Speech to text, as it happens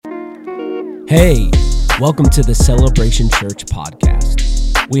Hey, welcome to the Celebration Church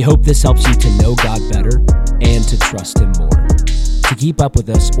podcast. We hope this helps you to know God better and to trust Him more. To keep up with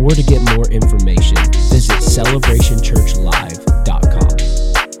us or to get more information, visit celebrationchurchlive.com.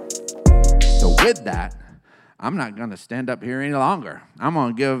 So with that, I'm not going to stand up here any longer. I'm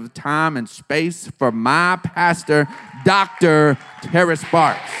going to give time and space for my pastor, Dr. Terry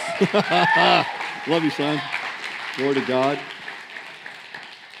Sparks. Love you, son. Glory to God.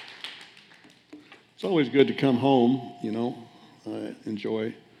 It's always good to come home, you know. I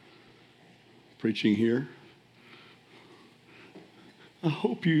enjoy preaching here. I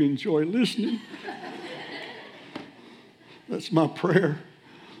hope you enjoy listening. That's my prayer.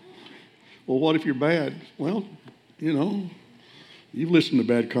 Well, what if you're bad? Well, you know, you've listened to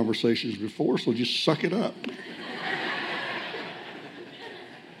bad conversations before, so just suck it up.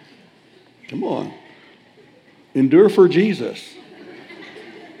 Come on. Endure for Jesus.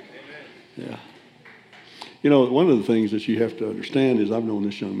 Yeah. You know, one of the things that you have to understand is I've known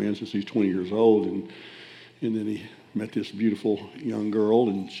this young man since he's 20 years old, and then he met this beautiful young girl,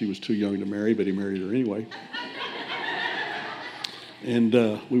 and she was too young to marry, but he married her anyway. And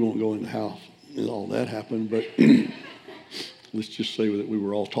we won't go into how all that happened, but let's just say that we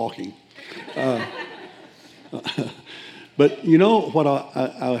were all talking. But you know what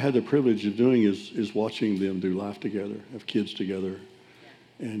I had the privilege of doing is watching them do life together, have kids together.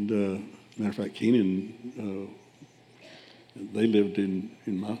 And matter of fact, Keenan, they lived in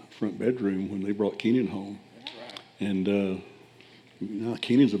my front bedroom when they brought Keenan home. And now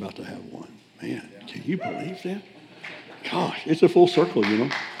Keenan's about to have one. Man, can you believe that? Gosh, it's a full circle, you know.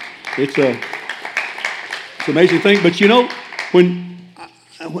 It's an amazing thing. But you know,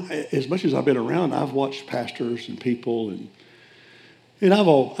 as much as I've been around, I've watched pastors and people, and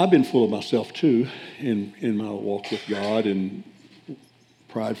I've been full of myself too in my walk with God, and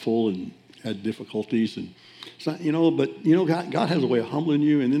prideful and had difficulties, and so, you know. But you know, God has a way of humbling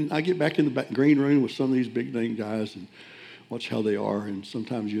you. And then I get back in the green room with some of these big name guys and watch how they are, and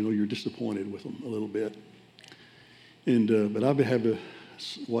sometimes you know you're disappointed with them a little bit. And but I've had to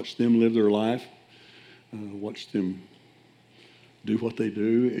watch them live their life, watch them do what they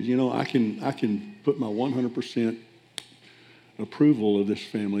do. And, you know, I can put my 100% approval of this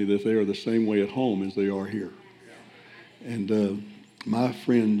family that they are the same way at home as they are here. And my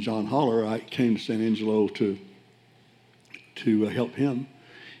friend John Holler, I came to San Angelo to help him,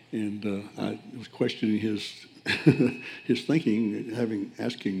 and I was questioning his his thinking,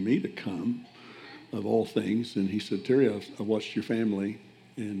 asking me to come, of all things. And he said, Terry, I've watched your family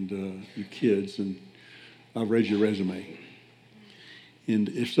and your kids, and I've read your resume. And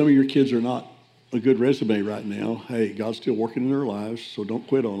if some of your kids are not a good resume right now, hey, God's still working in their lives, so don't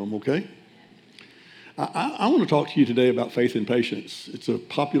quit on them, okay? I want to talk to you today about faith and patience. It's a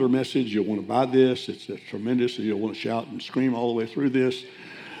popular message. You'll want to buy this. It's tremendous. You'll want to shout and scream all the way through this.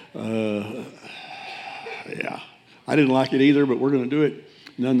 Yeah, I didn't like it either, but we're going to do it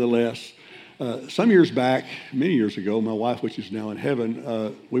nonetheless. Some years back, many years ago, my wife, which is now in heaven,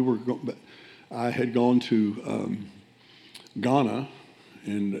 I had gone to Ghana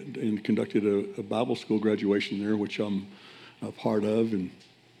and conducted a Bible school graduation there, which I'm a part of. And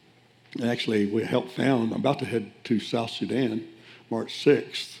actually, we helped found. I'm about to head to South Sudan, March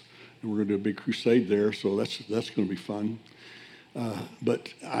 6th, and we're going to do a big crusade there. So that's going to be fun.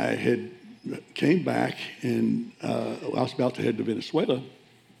 But I came back, and I was about to head to Venezuela.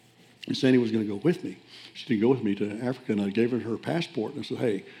 And Sandy was going to go with me. She didn't go with me to Africa, and I gave her passport. And I said,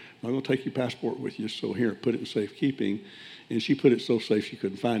 hey, I'm going to take your passport with you, so here, put it in safekeeping. And she put it so safe she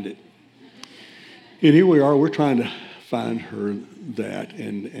couldn't find it. And here we are, we're trying to find her that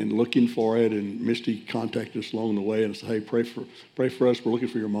and looking for it. And Misty contacted us along the way and said, hey, pray for us. We're looking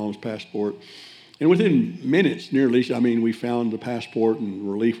for your mom's passport. And within minutes, nearly, we found the passport and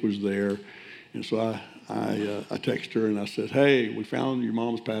relief was there. And so I texted her and I said, hey, we found your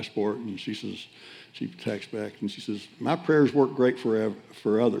mom's passport. And she texts back and she says, my prayers work great for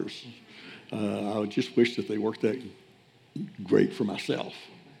others. I would just wish that they worked that great for myself.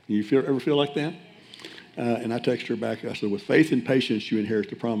 You ever feel like that? And I texted her back. I said, with faith and patience, you inherit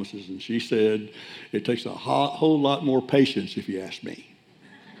the promises. And she said, it takes a whole lot more patience if you ask me.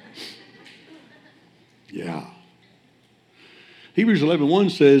 Yeah. Hebrews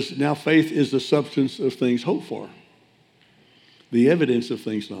 11:1 says, now faith is the substance of things hoped for, the evidence of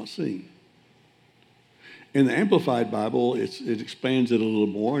things not seen. In the Amplified Bible, it expands it a little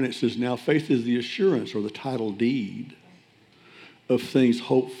more, and it says, now faith is the assurance or the title deed of things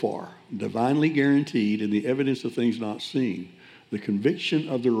hoped for, divinely guaranteed, and the evidence of things not seen, the conviction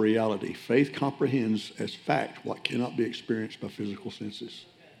of the reality. Faith comprehends as fact what cannot be experienced by physical senses.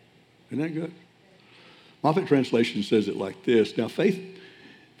 Isn't that good? Moffat Translation says it like this. Now, faith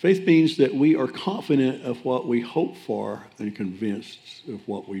means that we are confident of what we hope for and convinced of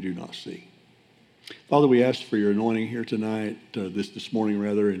what we do not see. Father, we ask for your anointing here tonight, this morning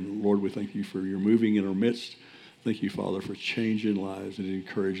rather, and Lord, we thank you for your moving in our midst. Thank you, Father, for changing lives and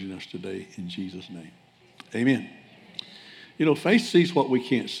encouraging us today in Jesus' name. Amen. You know, faith sees what we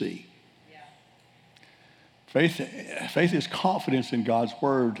can't see. Faith is confidence in God's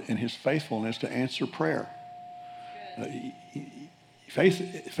word and his faithfulness to answer prayer.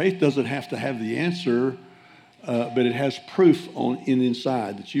 Faith doesn't have to have the answer, but it has proof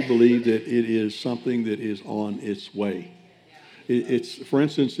inside that you believe that it is something that is on its way. It's, for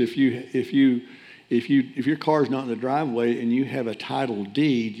instance, if your car is not in the driveway and you have a title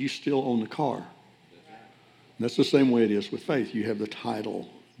deed, you still own the car. And that's the same way it is with faith. You have the title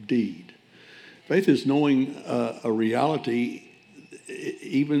deed. Faith is knowing a reality,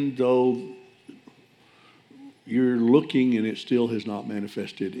 even though you're looking and it still has not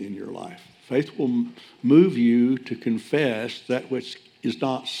manifested in your life. Faith will move you to confess that which is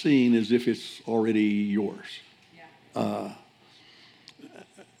not seen as if it's already yours. Yeah.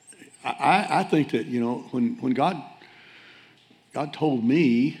 I think that, you know, when God told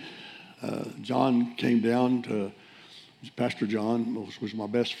me, John came down to, Pastor John was my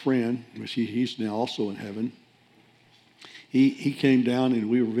best friend, which he's now also in heaven. He came down and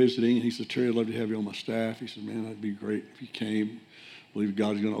we were visiting, and he said, Terry, I'd love to have you on my staff. He said, man, that'd be great if you came. I believe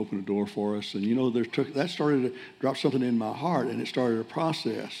God's going to open a door for us. And, you know, that started to drop something in my heart, and it started a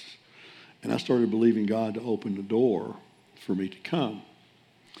process. And I started believing God to open the door for me to come.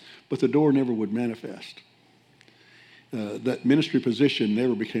 But the door never would manifest. That ministry position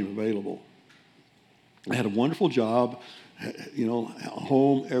never became available. I had a wonderful job, you know,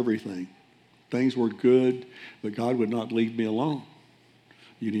 home, everything. Things were good, but God would not leave me alone.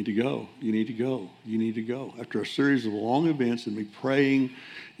 You need to go. You need to go. You need to go. After a series of long events and me praying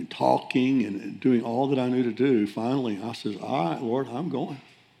and talking and doing all that I knew to do, finally I said, all right, Lord, I'm going.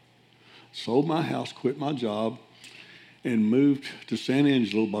 Sold my house, quit my job, and moved to San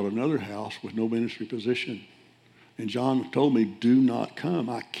Angelo, bought another house with no ministry position. And John told me, do not come.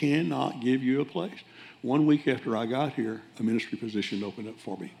 I cannot give you a place. 1 week after I got here, a ministry position opened up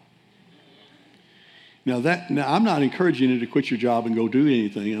for me. Now I'm not encouraging you to quit your job and go do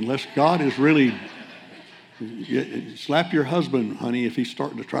anything unless God is really, slap your husband, honey, if he's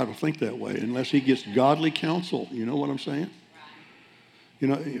starting to try to think that way, unless he gets godly counsel. You know what I'm saying? You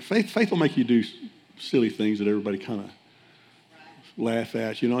know, faith will make you do silly things that everybody kind of laugh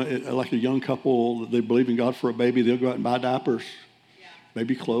at. You know, like a young couple, they believe in God for a baby, they'll go out and buy diapers,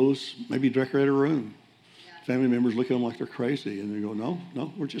 maybe clothes, maybe decorate a room. Family members look at them like they're crazy, and they go, no,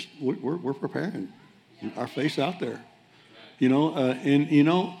 we're preparing. Our faith's out there, you know, and you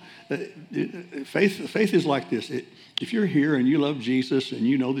know, faith is like this. If you're here and you love Jesus and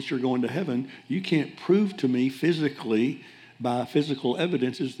you know that you're going to heaven, you can't prove to me physically by physical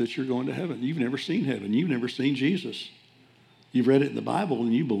evidences that you're going to heaven. You've never seen heaven. You've never seen Jesus. You've read it in the Bible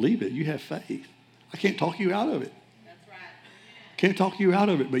and you believe it. You have faith. I can't talk you out of it. That's right. Can't talk you out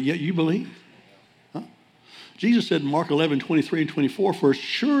of it, but yet you believe. Huh? Jesus said in Mark 11:23 and 24, for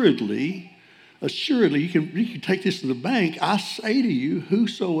assuredly, you can take this to the bank. I say to you,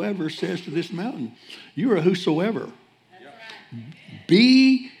 whosoever says to this mountain, you're a whosoever. That's right.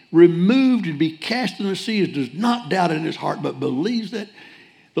 Be removed and be cast in the sea, does not doubt in his heart, but believes that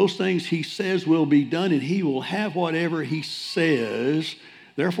those things he says will be done, and he will have whatever he says.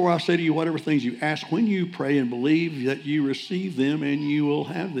 Therefore, I say to you, whatever things you ask when you pray, and believe that you receive them, and you will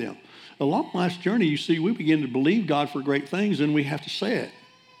have them. Along life's journey, you see, we begin to believe God for great things, and we have to say it.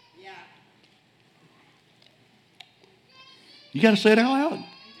 You got to say it out loud.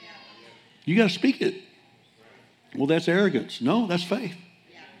 You got to speak it. Well, that's arrogance. No, that's faith.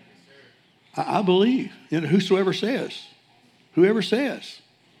 I believe in whosoever says. Whoever says.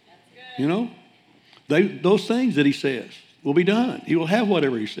 You know, those things that he says will be done. He will have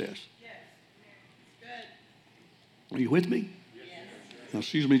whatever he says. Are you with me? Now,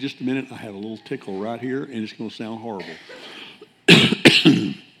 excuse me just a minute. I have a little tickle right here, and it's going to sound horrible.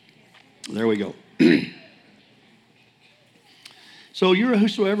 There we go. So you're a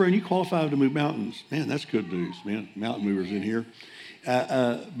whosoever, and you qualify to move mountains. Man, that's good news, man. Mountain movers in here.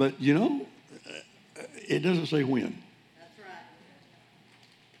 But, you know, it doesn't say when. That's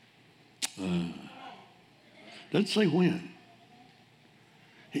right. Doesn't say when.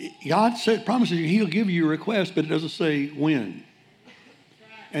 God promises you he'll give you a request, but it doesn't say when.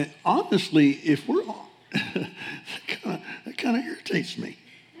 And honestly, if we're that kind of irritates me.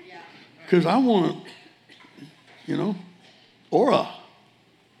 Because I want to, you know, aura.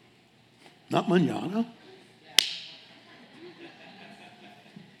 not mañana.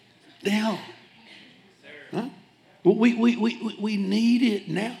 Now. Huh? Well, we need it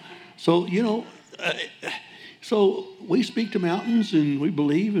now. So, so we speak to mountains and we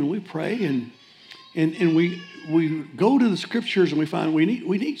believe and we pray and we go to the scriptures and we find we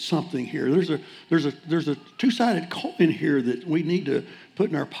need something here. There's a two-sided coin here that we need to put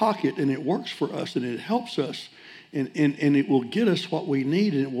in our pocket, and it works for us and it helps us and it will get us what we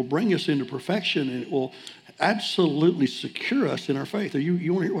need, and it will bring us into perfection, and it will absolutely secure us in our faith.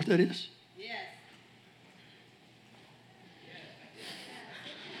 You want to hear what that is? Yes.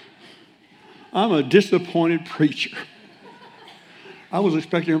 I'm a disappointed preacher. I was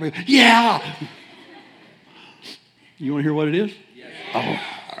expecting everybody, yeah. You want to hear what it is? Yes. Oh,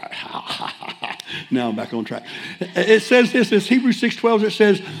 now I'm back on track. It says this, it's Hebrews 6:12. It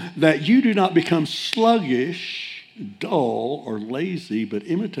says that you do not become sluggish, dull, or lazy, but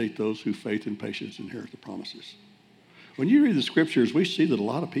imitate those who faith and patience inherit the promises. When you read the scriptures, we see that a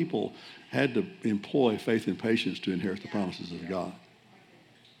lot of people had to employ faith and patience to inherit the promises of God.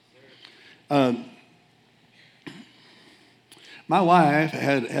 My wife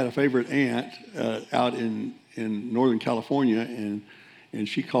had a favorite aunt out in Northern California, and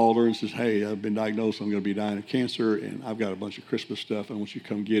she called her and says, hey, I've been diagnosed. I'm going to be dying of cancer, and I've got a bunch of Christmas stuff. I want you to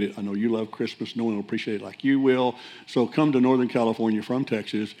come get it. I know you love Christmas. No one will appreciate it like you will. So come to Northern California from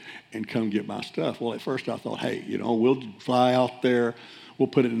Texas and come get my stuff. Well, at first I thought, hey, we'll fly out there. We'll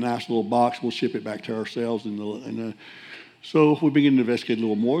put it in a nice little box. We'll ship it back to ourselves. So we begin to investigate a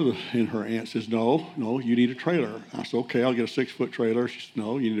little more, and her aunt says, no, you need a trailer. I said, okay, I'll get a 6-foot trailer. She said,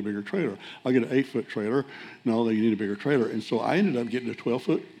 no, you need a bigger trailer. I'll get an 8-foot trailer. No, you need a bigger trailer. And so I ended up getting a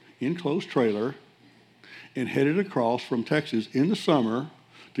 12-foot enclosed trailer and headed across from Texas in the summer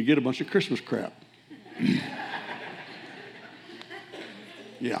to get a bunch of Christmas crap.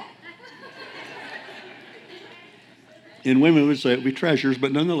 Yeah. And women would say it would be treasures,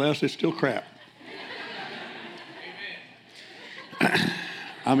 but nonetheless, it's still crap.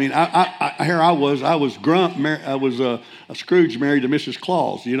 I mean, I was a Scrooge married to Mrs.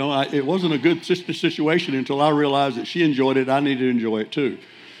 Claus. It wasn't a good situation until I realized that she enjoyed it. I needed to enjoy it too.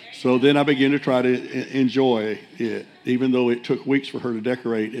 So then I began to try to enjoy it, even though it took weeks for her to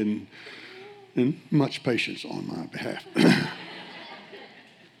decorate and much patience on my behalf.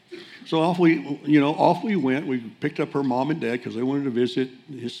 So off we went. We picked up her mom and dad because they wanted to visit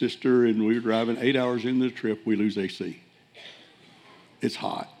his sister, and we were driving 8 hours into the trip. We lose AC. It's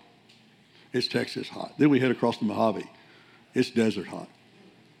hot. It's Texas hot. Then we head across the Mojave. It's desert hot.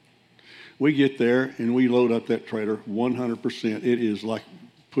 We get there and we load up that trailer 100%. It is like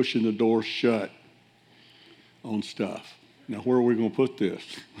pushing the door shut on stuff. Now, where are we going to put this?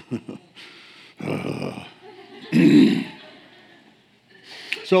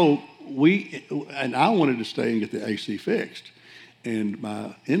 So I wanted to stay and get the AC fixed. And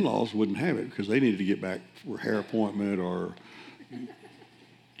my in-laws wouldn't have it because they needed to get back for a hair appointment or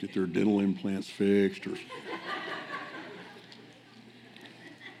get their dental implants fixed or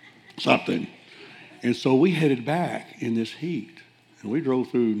something. And so we headed back in this heat. And we drove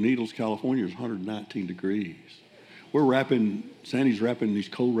through Needles, California. It was 119 degrees. Sandy's wrapping these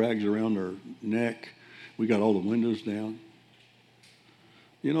cold rags around her neck. We got all the windows down.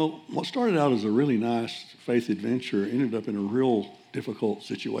 What started out as a really nice faith adventure ended up in a real difficult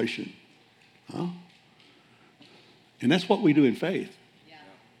situation. Huh? And that's what we do in faith.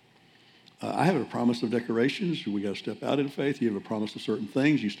 I have a promise of decorations. We got to step out in faith. You have a promise of certain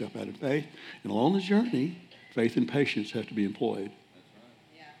things. You step out in faith. And along the journey, faith and patience have to be employed. That's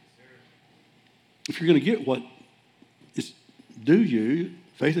right. Yeah. If you're going to get what is due you,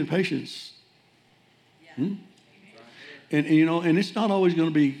 faith and patience. Yeah. And it's not always going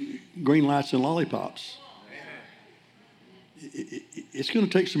to be green lights and lollipops. It's going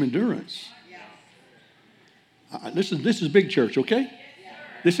to take some endurance. This is big church, okay?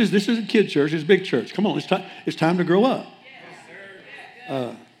 This isn't kid church. It's big church. Come on, it's time to grow up.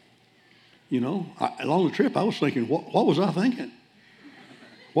 Along the trip, I was thinking, what was I thinking?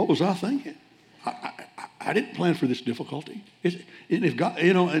 What was I thinking? I didn't plan for this difficulty. And if God,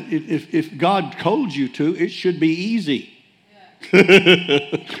 if God told you to, it should be easy.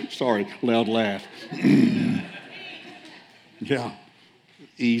 Sorry, loud laugh. Yeah,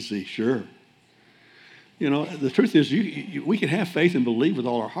 easy, sure. The truth is, we can have faith and believe with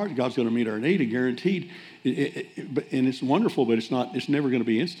all our heart God's going to meet our need, and guaranteed. And it's wonderful, but it's never going to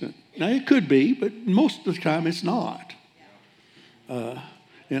be instant. Now, it could be, but most of the time it's not.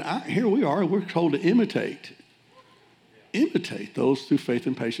 Here we are, we're told to imitate those through faith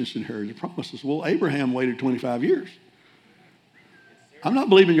and patience inherited promises. Well, Abraham waited 25 years. I'm not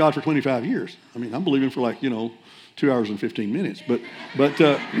believing God for 25 years. I mean, I'm believing for 2 hours and 15 minutes. But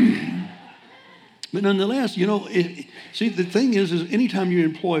nonetheless, see, the thing is anytime you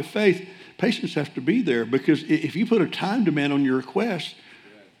employ faith, patience has to be there, because if you put a time demand on your request,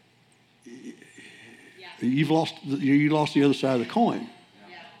 you lost the other side of the coin.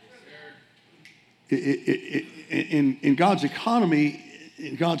 In God's economy,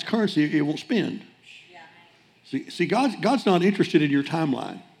 in God's currency, it won't spend. See, God's not interested in your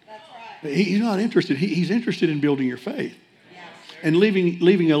timeline. He's not interested. He's interested in building your faith and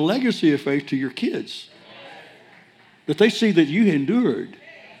leaving a legacy of faith to your kids. That they see that you endured,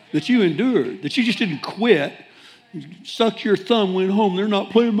 that you just didn't quit, sucked your thumb, went home, they're not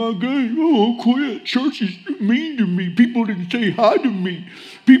playing my game. Oh, I'll quit. Church is mean to me. People didn't say hi to me.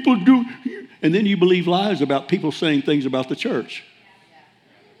 People do. And then you believe lies about people saying things about the church.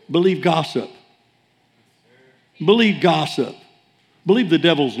 Believe gossip. Believe gossip. Believe the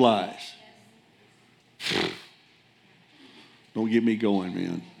devil's lies. Don't get me going,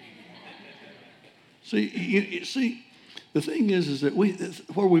 man. See, the thing is that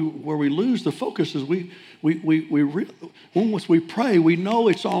where we lose the focus is once we pray, we know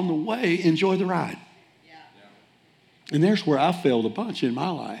it's on the way. Enjoy the ride. And there's where I failed a bunch in my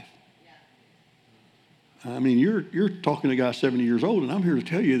life. I mean, you're talking to a guy 70 years old, and I'm here to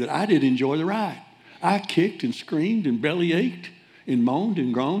tell you that I did enjoy the ride. I kicked and screamed and belly ached and moaned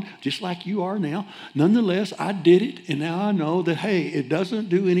and groaned, just like you are now. Nonetheless, I did it, and now I know that, hey, it doesn't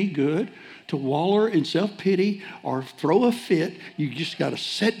do any good to waller in self-pity or throw a fit. You just got to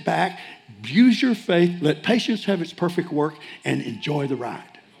sit back, use your faith, let patience have its perfect work, and enjoy the ride.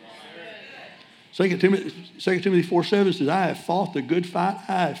 2 Timothy 4:7 says, I have fought the good fight.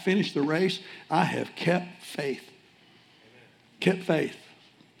 I have finished the race. I have kept faith. Kept faith.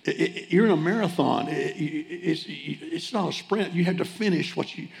 You're in a marathon. It's not a sprint. You have to finish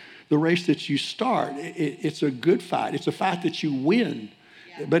the race that you start. It's a good fight. It's a fight that you win,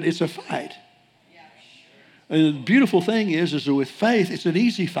 but it's a fight. And the beautiful thing is that with faith, it's an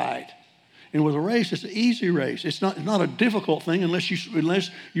easy fight. And with a race, it's an easy race. It's not a difficult thing unless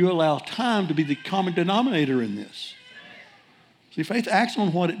you allow time to be the common denominator in this. See, faith acts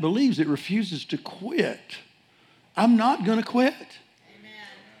on what it believes. It refuses to quit. I'm not going to quit.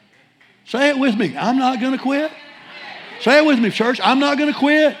 Say it with me. I'm not going to quit. Say it with me, church. I'm not going to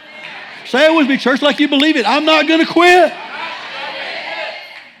quit. Say it with me, church, like you believe it. I'm not going to quit.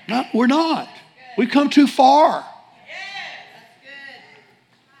 No, we're not. We've come too far.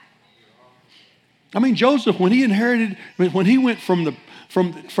 I mean, Joseph, when he went from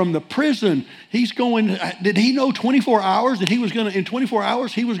the prison, he's going, did he know 24 hours that in 24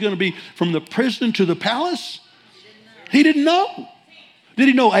 hours, he was going to be from the prison to the palace? He didn't know. Did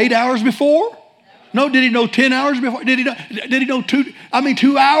he know 8 hours before? No. Did he know 10 hours before? Did he know 2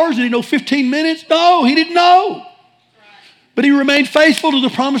 hours? Did he know 15 minutes? No, he didn't know. But he remained faithful to the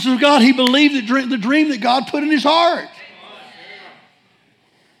promises of God. He believed the dream that God put in his heart.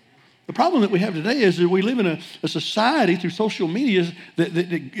 The problem that we have today is that we live in a society through social media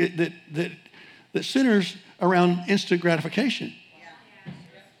that centers around instant gratification.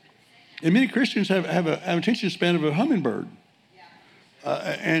 And many Christians have an attention span of a hummingbird.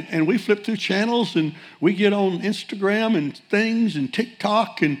 And we flip through channels and we get on Instagram and things and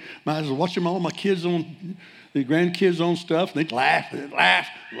TikTok, and I was watching all my kids on, the grandkids on stuff, and they laugh. I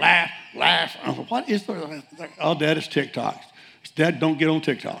thought, what is there? Oh, Dad, it's TikTok. Dad, don't get on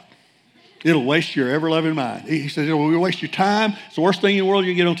TikTok. It'll waste your ever-loving mind. He says, it'll waste your time. It's the worst thing in the world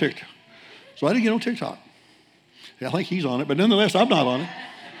you get on TikTok. So I didn't get on TikTok. I think he's on it, but nonetheless, I'm not on it.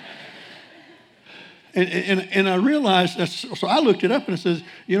 And I realized that, so I looked it up, and it says,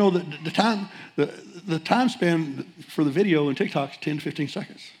 the time span for the video in TikTok is 10 to 15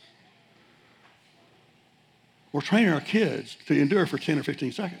 seconds. We're training our kids to endure for 10 or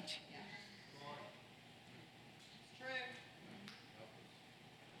 15 seconds.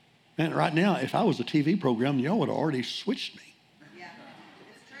 Man, right now, if I was a TV program, y'all would have already switched me. Yeah,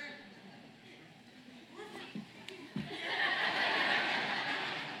 it's true.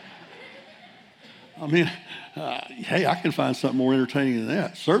 I mean, hey, I can find something more entertaining than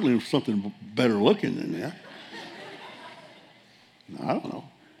that. Certainly something better looking than that. I don't know.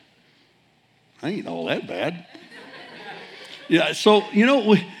 I ain't all that bad. Yeah, so,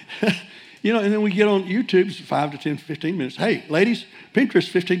 and then we get on YouTube, it's 5 to 10, 15 minutes. Hey, ladies, Pinterest,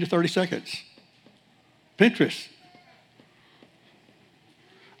 15 to 30 seconds. Pinterest.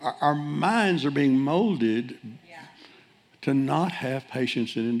 Our minds are being molded to not have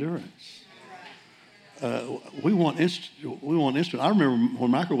patience and endurance. We want instant. I remember when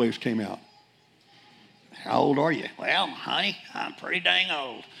microwaves came out. How old are you? Well, honey, I'm pretty dang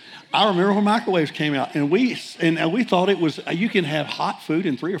old. I remember when microwaves came out, and we thought it was, you can have hot food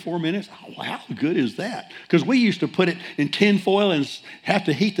in 3 or 4 minutes. Oh, how good is that? Because we used to put it in tin foil and have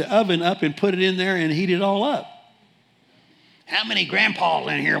to heat the oven up and put it in there and heat it all up. How many grandpas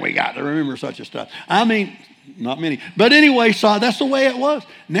in here we got to remember such a stuff? I mean, not many. But anyway, so that's the way it was.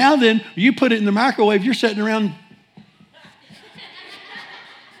 Now then, you put it in the microwave, you're sitting around.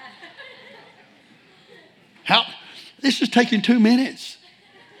 This is taking 2 minutes.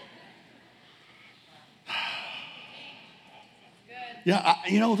 Yeah,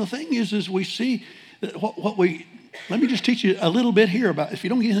 the thing is we see what we, let me just teach you a little bit here about, if you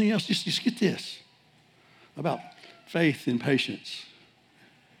don't get anything else, just get this, about faith and patience.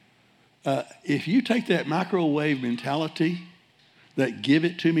 If you take that microwave mentality, that give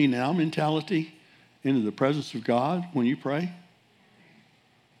it to me now mentality, into the presence of God when you pray,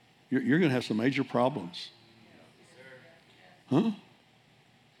 you're going to have some major problems. Huh?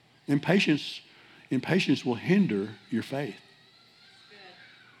 Impatience will hinder your faith.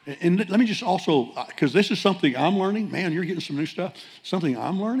 And let me just also, because this is something I'm learning. Man, you're getting some new stuff. Something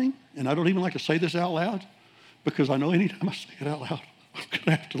I'm learning, and I don't even like to say this out loud, because I know anytime I say it out loud, I'm going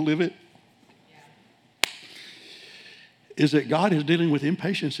to have to live it. Is that God is dealing with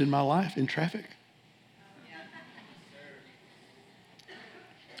impatience in my life in traffic.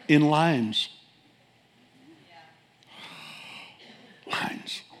 In lines.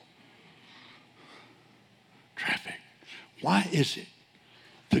 Lines. Traffic. Why is it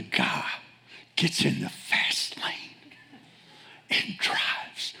the guy gets in the fast lane and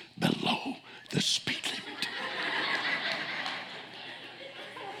drives below the speed limit?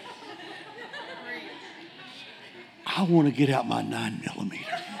 I want to get out my 9mm.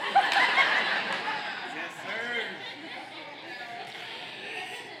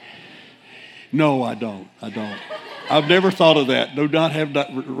 No, I don't. I've never thought of that. Do not have that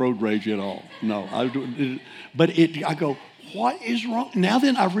road rage at all. No, I go, what is wrong? Now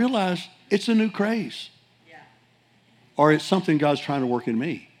then I realize it's a new craze. Yeah. Or it's something God's trying to work in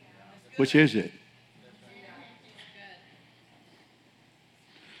me. Which is it?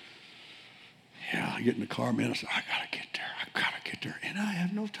 Yeah, I get in the car, man. I say, I got to get there. And I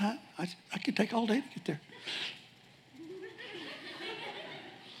have no time. I could take all day to get there.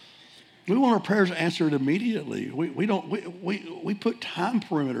 We want our prayers answered immediately. We put time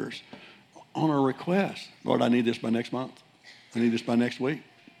perimeters on our requests. Lord, I need this by next month. I need this by next week.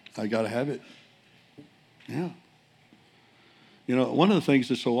 I got to have it. Yeah. One of the things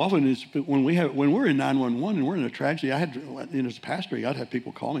that so often is when we're in 911 and we're in a tragedy, as a pastor, I'd have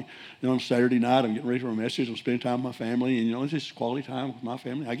people call me. On Saturday night, I'm getting ready for a message. I'm spending time with my family, and it's just quality time with my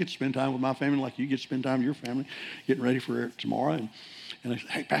family. I get to spend time with my family like you get to spend time with your family, getting ready for tomorrow. And I say,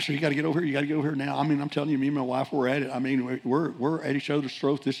 hey, Pastor, you got to get over here. You got to get over here now. I mean, I'm telling you, me and my wife, we're at it. I mean, we're at each other's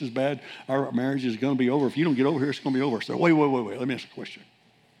throats. This is bad. Our marriage is going to be over. If you don't get over here, it's going to be over. So wait. Let me ask you a question.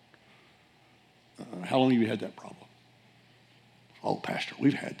 How long have you had that problem? Oh, Pastor,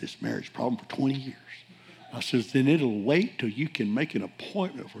 we've had this marriage problem for 20 years. I says, then it'll wait till you can make an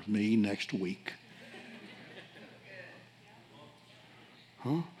appointment with me next week.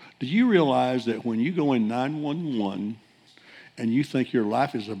 Huh? Do you realize that when you go in 911 and you think your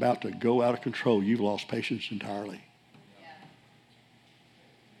life is about to go out of control, you've lost patience entirely?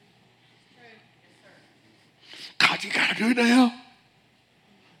 God, you got to do it now.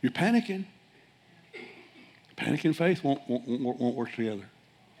 You're panicking. Panic and faith won't work together.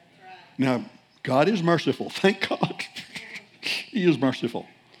 Now, God is merciful. Thank God. He is merciful.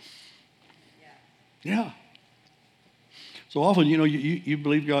 Yeah. So often, you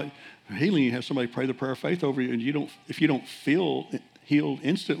believe God healing, you have somebody pray the prayer of faith over you, and if you don't feel healed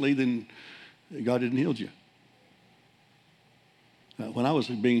instantly, then God didn't heal you. When I was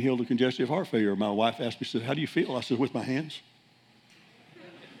being healed of congestive heart failure, my wife asked me, said, how do you feel? I said, with my hands.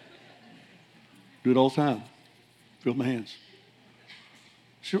 Do it all the time. Feel my hands.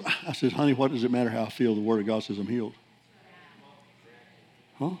 Sure. I said, honey, what does it matter how I feel? The Word of God says I'm healed.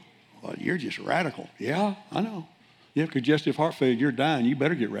 Huh? Well, you're just radical. Yeah, I know. You have congestive heart failure, you're dying. You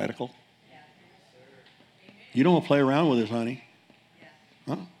better get radical. You don't want to play around with this, honey.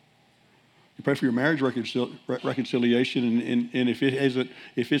 Huh? You pray for your marriage reconciliation, and if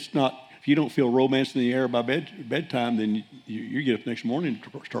you don't feel romance in the air by bedtime, then you get up next morning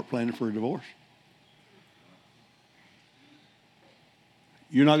and start planning for a divorce.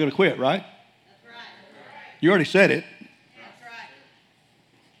 You're not going to quit, right? That's right. You already said it. That's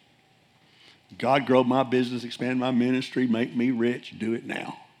right. God, grow my business, expand my ministry, make me rich. Do it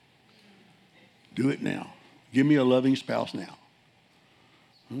now. Do it now. Give me a loving spouse now.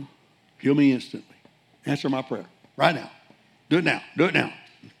 Huh? Heal me instantly. Answer my prayer right now. Do it now. Do it now.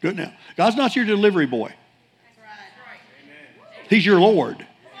 Do it now. God's not your delivery boy. He's your Lord.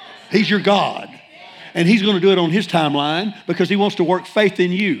 He's your God. And he's going to do it on his timeline because he wants to work faith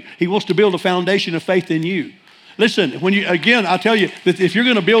in you. He wants to build a foundation of faith in you. Listen, again, I tell you that if you're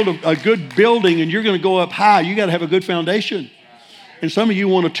going to build a good building and you're going to go up high, you got to have a good foundation. And some of you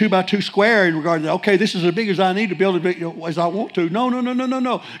want a 2x2 square in regard to, okay, this is as big as I need to build it as I want to.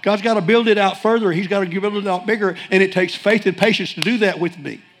 No. God's got to build it out further. He's got to build it out bigger. And it takes faith and patience to do that with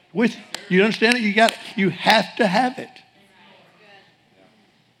me. You understand it? You have to have it.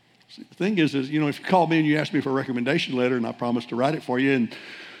 The thing is, if you call me and you ask me for a recommendation letter and I promised to write it for you, and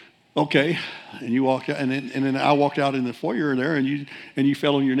okay, and you walked out, and then I walked out in the foyer there, and you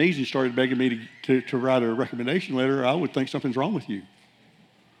fell on your knees and started begging me to write a recommendation letter, I would think something's wrong with you.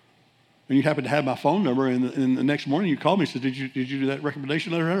 And you happen to have my phone number, and the next morning you called me and said, did you do that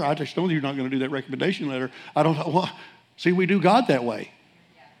recommendation letter? I just know you're not going to do that recommendation letter. I don't know. Well, see, we do God that way.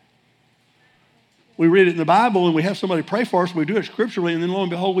 We read it in the Bible and we have somebody pray for us. We do it scripturally, and then lo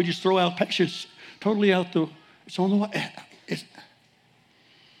and behold, we just throw out patience totally out it's on the way.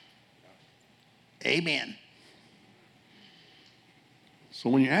 Amen.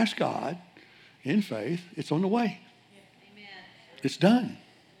 So when you ask God in faith, it's on the way. Amen. It's done.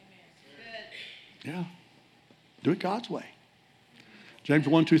 Yeah. Do it God's way. James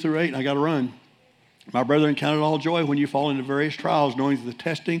 1:2-8, and I got to run. My brethren, count it all joy when you fall into various trials, knowing that the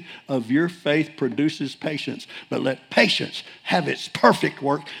testing of your faith produces patience. But let patience have its perfect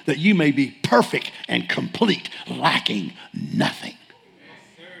work, that you may be perfect and complete, lacking nothing.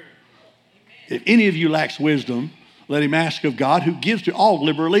 If any of you lacks wisdom, let him ask of God, who gives to all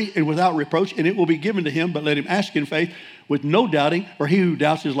liberally and without reproach, and it will be given to him. But let him ask in faith with no doubting, for he who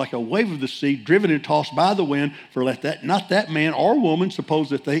doubts is like a wave of the sea, driven and tossed by the wind. For let not that man or woman suppose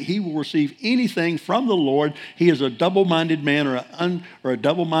that he will receive anything from the Lord. He is a double-minded man or a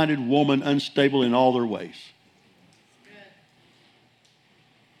double-minded woman, unstable in all their ways.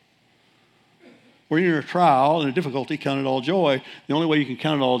 When you're in a trial and a difficulty, count it all joy. The only way you can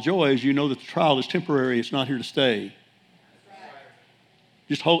count it all joy is you know that the trial is temporary. It's not here to stay.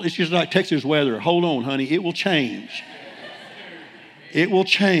 It's just like Texas weather. Hold on, honey. It will change. It will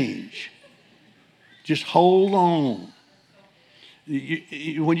change. Just hold on.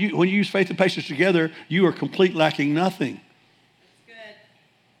 When you use faith and patience together, you are complete, lacking nothing.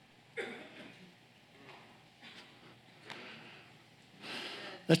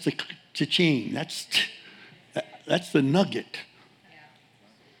 That's the cha-ching. That's the nugget.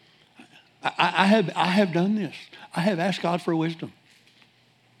 I have done this. I have asked God for wisdom.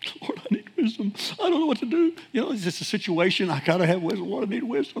 Lord, I need wisdom. I don't know what to do. It's just a situation. I got to have wisdom. Lord, I need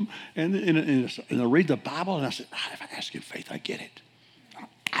wisdom. And I read the Bible, and I said, if I ask in faith, I get it.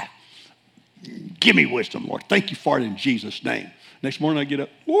 Give me wisdom, Lord. Thank you for it in Jesus' name. Next morning I get up,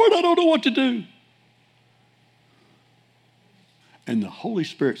 Lord, I don't know what to do. And the Holy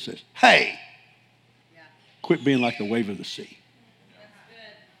Spirit says, hey, quit being like the wave of the sea.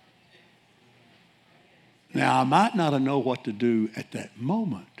 Now, I might not know what to do at that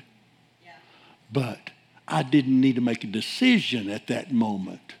moment, but I didn't need to make a decision at that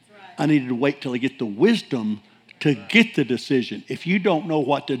moment. I needed to wait till I get the wisdom to get the decision. If you don't know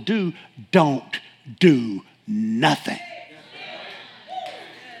what to do, don't do nothing.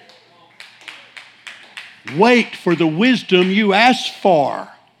 Wait for the wisdom you asked for.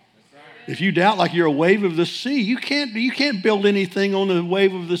 If you doubt like you're a wave of the sea, you can't build anything on the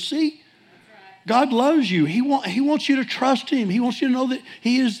wave of the sea. God loves you. He wants you to trust him. He wants you to know that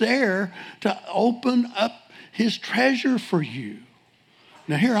he is there to open up his treasure for you.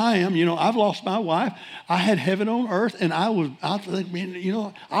 Now here I am, I've lost my wife. I had heaven on earth, and I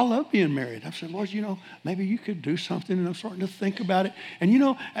love being married. I said, Lord, maybe you could do something, and I'm starting to think about it. And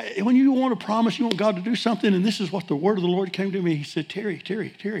when you want to promise, you want God to do something, and this is what the word of the Lord came to me. He said, Terry.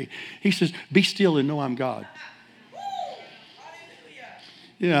 He says, be still and know I'm God.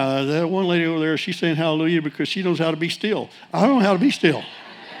 Yeah, that one lady over there, she's saying hallelujah because she knows how to be still. I don't know how to be still.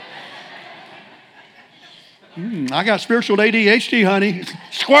 I got spiritual ADHD, honey.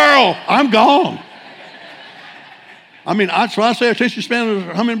 Squirrel, I'm gone. That's why I say attention span of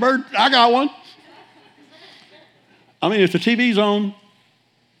a hummingbird. I got one. If the TV's on,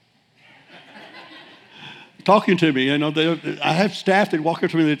 talking to me, I have staff that walk up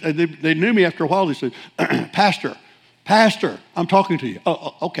to me. They knew me after a while. They said, Pastor, I'm talking to you.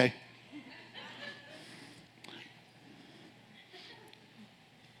 Oh, okay.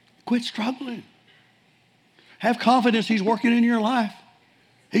 Quit struggling. Have confidence he's working in your life.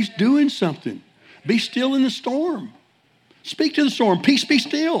 He's doing something. Be still in the storm. Speak to the storm. Peace, be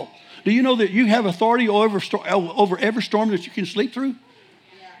still. Do you know that you have authority over every storm that you can sleep through?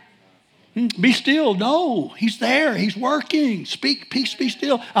 Be still. No, he's there. He's working. Speak peace, be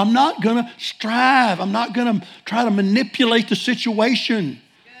still. I'm not going to strive. I'm not going to try to manipulate the situation.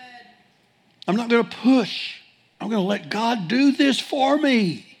 I'm not going to push. I'm going to let God do this for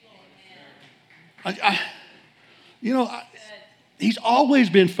me. He's always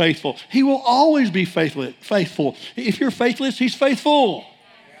been faithful. He will always be faithful. If you're faithless, he's faithful.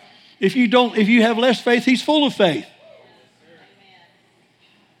 If you have less faith, he's full of faith.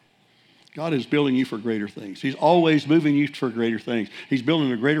 God is building you for greater things. He's always moving you for greater things. He's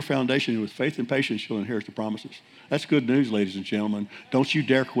building a greater foundation, and with faith and patience, you'll inherit the promises. That's good news, ladies and gentlemen. Don't you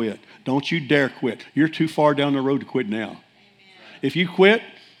dare quit. Don't you dare quit. You're too far down the road to quit now. Amen. If you quit,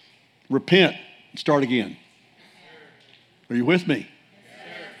 repent and start again. Are you with me?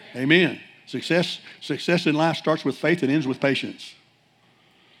 Yes. Amen. Success in life starts with faith and ends with patience.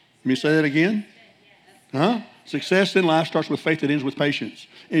 Let me say that again. Huh? Success in life starts with faith and ends with patience.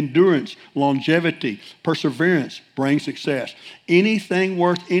 Endurance, longevity, perseverance bring success. Anything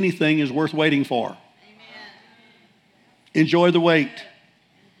worth anything is worth waiting for. Amen. Enjoy the wait.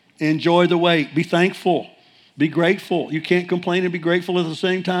 Enjoy the wait. Be thankful. Be grateful. You can't complain and be grateful at the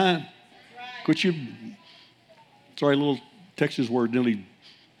same time. Right. A little Texas word nearly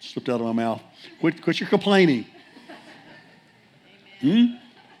slipped out of my mouth. Quit your complaining.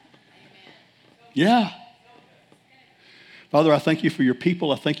 Yeah. Father, I thank you for your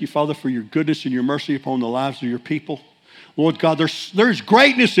people. I thank you, Father, for your goodness and your mercy upon the lives of your people. Lord God, there's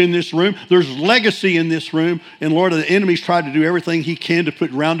greatness in this room. There's legacy in this room. And Lord, the enemy's tried to do everything he can to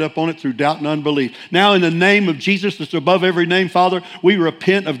put Roundup on it through doubt and unbelief. Now, in the name of Jesus that's above every name, Father, we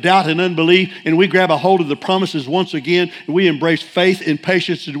repent of doubt and unbelief, and we grab a hold of the promises once again, and we embrace faith and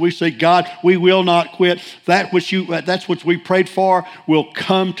patience, and we say, God, we will not quit. That's what we prayed for will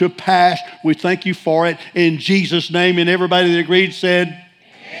come to pass. We thank you for it in Jesus' name. And everybody that agreed said,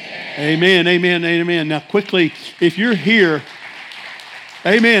 amen, amen, amen. Now, quickly, if you're here,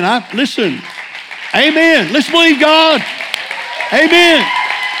 amen. Listen, amen. Let's believe God. Amen.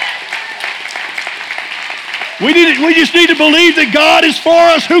 We just need to believe that God is for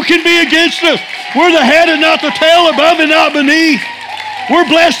us. Who can be against us? We're the head and not the tail, above and not beneath. We're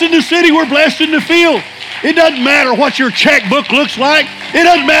blessed in the city. We're blessed in the field. It doesn't matter what your checkbook looks like. It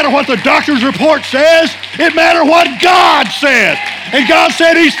doesn't matter what the doctor's report says. It matters what God said. And God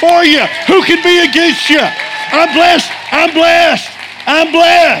said he's for you. Who can be against you? I'm blessed. I'm blessed. I'm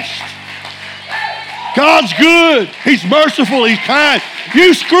blessed. God's good. He's merciful. He's kind.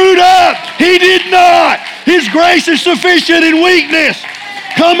 You screwed up. He did not. His grace is sufficient in weakness.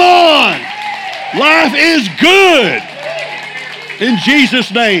 Come on. Life is good. In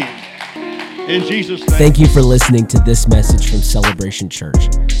Jesus' name. In Jesus' name. Thank you for listening to this message from Celebration Church.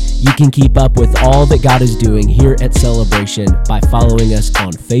 You can keep up with all that God is doing here at Celebration by following us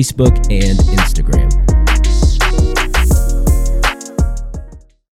on Facebook and Instagram.